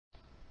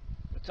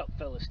What's up,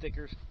 fellow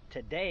stickers?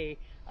 Today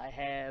I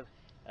have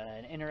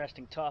an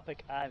interesting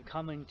topic. I'm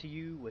coming to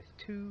you with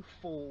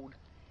twofold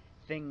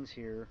things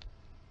here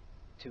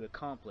to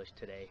accomplish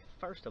today.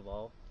 First of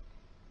all,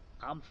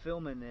 I'm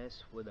filming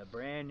this with a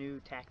brand new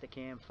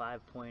Tactacam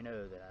 5.0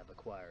 that I've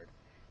acquired.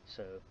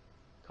 So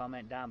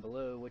comment down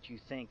below what you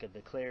think of the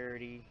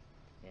clarity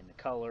and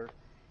the color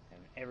and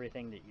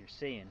everything that you're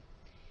seeing.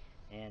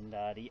 And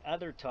the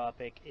other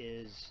topic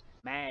is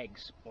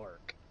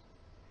MagSpark.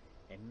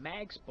 And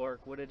MagSpark,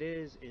 what it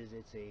is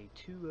it's a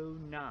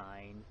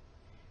 209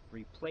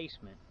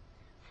 replacement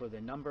for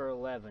the number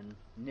 11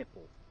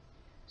 nipple.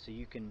 So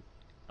you can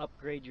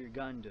upgrade your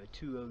gun to a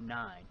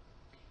 209.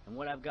 And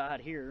what I've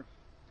got here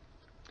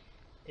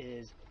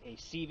is a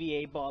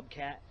CVA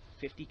Bobcat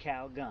 50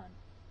 cal gun.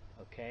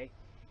 Okay,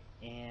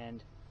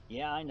 and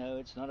yeah, I know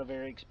it's not a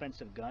very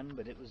expensive gun,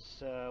 but it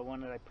was one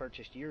that I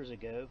purchased years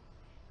ago,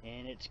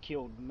 and it's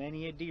killed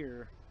many a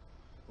deer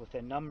with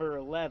a number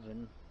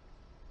 11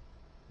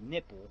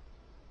 nipple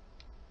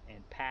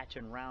and patch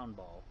and round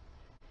ball.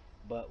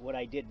 But what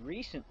I did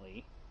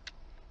recently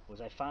was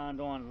I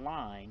found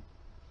online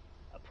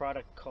a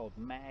product called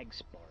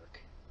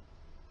MagSpark.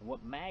 And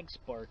what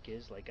MagSpark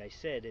is, like I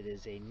said, it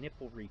is a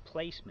nipple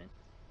replacement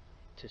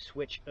to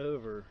switch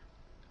over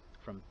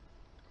from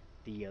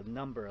the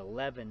number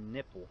 11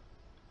 nipple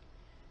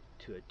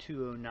to a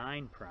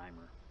 209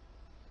 primer.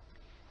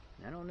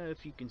 And I don't know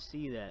if you can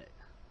see that,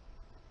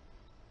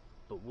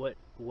 but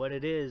what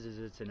it is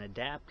it's an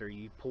adapter.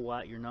 You pull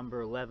out your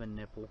number 11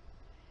 nipple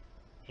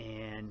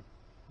and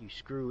you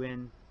screw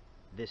in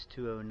this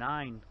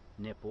 209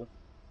 nipple,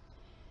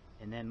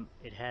 and then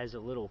it has a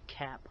little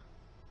cap.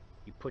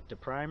 You put the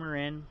primer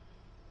in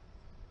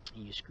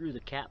and you screw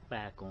the cap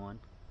back on,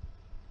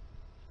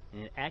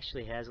 and it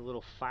actually has a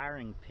little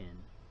firing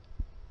pin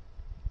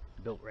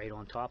built right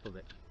on top of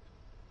it.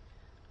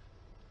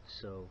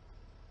 So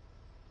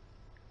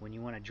when you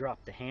want to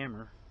drop the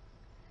hammer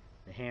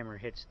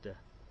hits the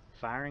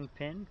firing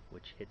pin,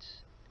 which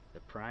hits the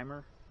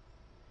primer,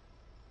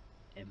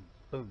 and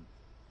boom,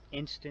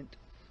 instant,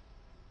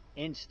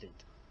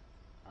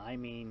 I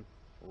mean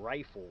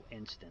rifle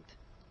instant.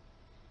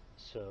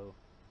 So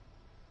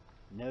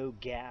no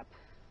gap,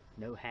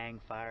 no hang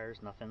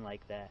fires, nothing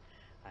like that.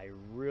 I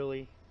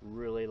really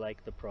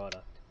like the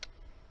product.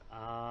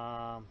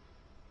 As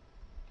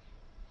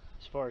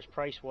far as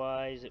price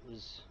wise, it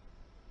was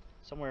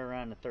somewhere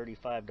around the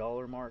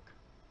 $35 mark,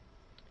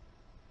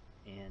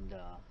 and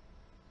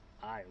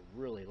I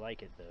really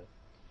like it though.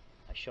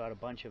 I shot a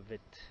bunch of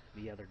it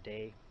the other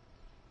day,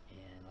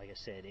 and like I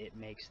said, it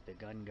makes the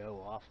gun go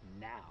off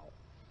now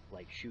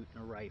like shooting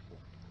a rifle.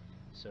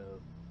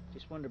 So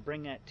just wanted to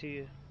bring that to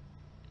you.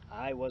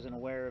 I wasn't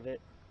aware of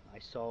it. I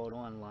saw it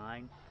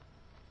online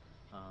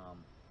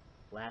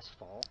last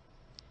fall,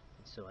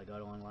 and so I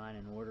got online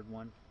and ordered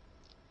one.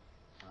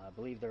 I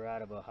believe they're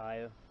out of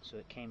Ohio, so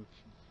it came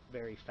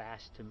very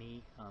fast to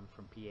me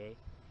from PA.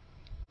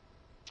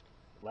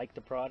 Like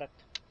the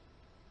product,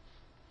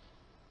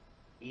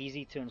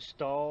 easy to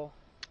install.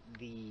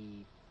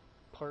 The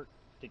part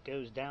that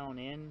goes down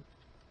in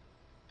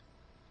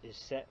is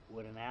set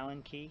with an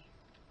Allen key.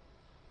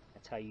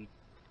 That's how you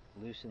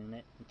loosen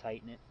it and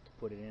tighten it to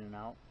put it in and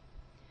out.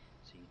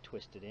 So you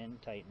twist it in,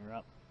 tighten her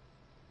up,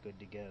 good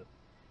to go.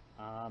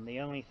 The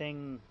only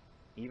thing,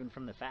 even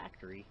from the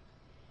factory,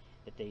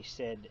 that they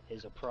said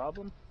is a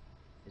problem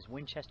is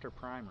Winchester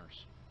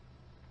primers.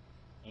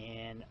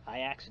 And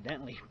I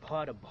accidentally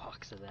bought a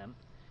box of them,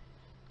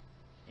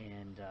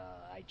 and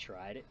I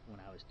tried it when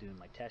I was doing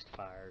my test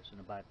fires, and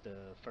about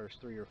the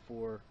first 3 or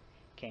 4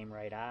 came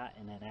right out,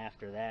 and then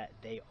after that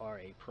they are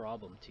a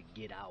problem to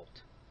get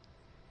out.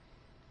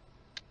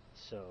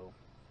 So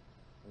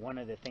one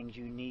of the things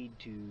you need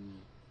to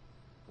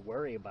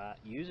worry about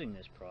using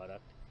this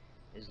product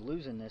is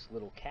losing this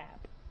little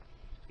cap,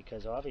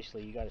 because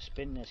obviously you got to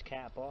spin this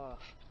cap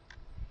off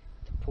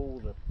to pull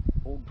the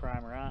old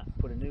primer out,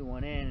 put a new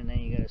one in, and then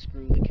you got to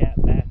screw the cap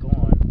back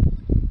on.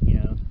 You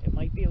know, it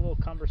might be a little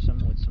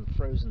cumbersome with some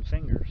frozen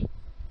fingers,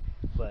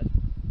 but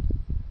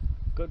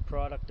good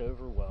product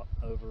overall.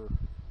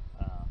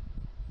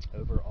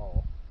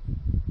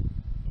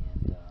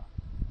 And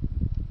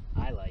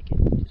I like it.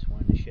 Just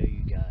wanted to show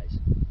you guys.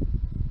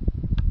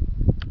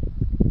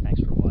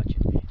 Thanks for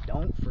watching.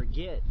 Don't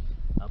forget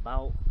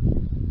about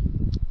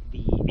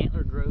the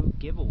Antler Grove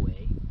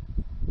giveaway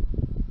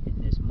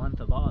in this month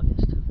of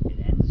August. It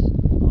ends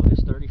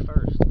August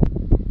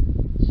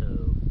 31st.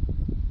 So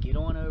get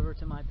on over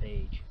to my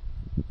page,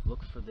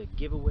 look for the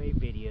giveaway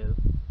video.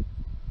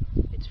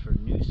 It's for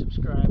new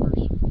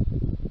subscribers.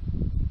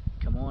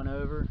 Come on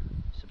over,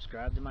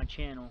 subscribe to my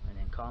channel, and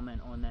then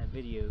comment on that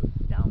video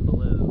down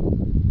below.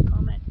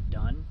 Comment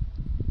done,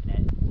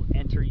 and that will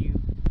enter you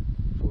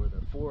for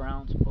the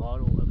 4-ounce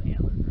bottle of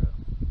Antler Grove.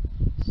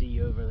 See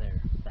you over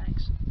there.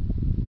 Thanks.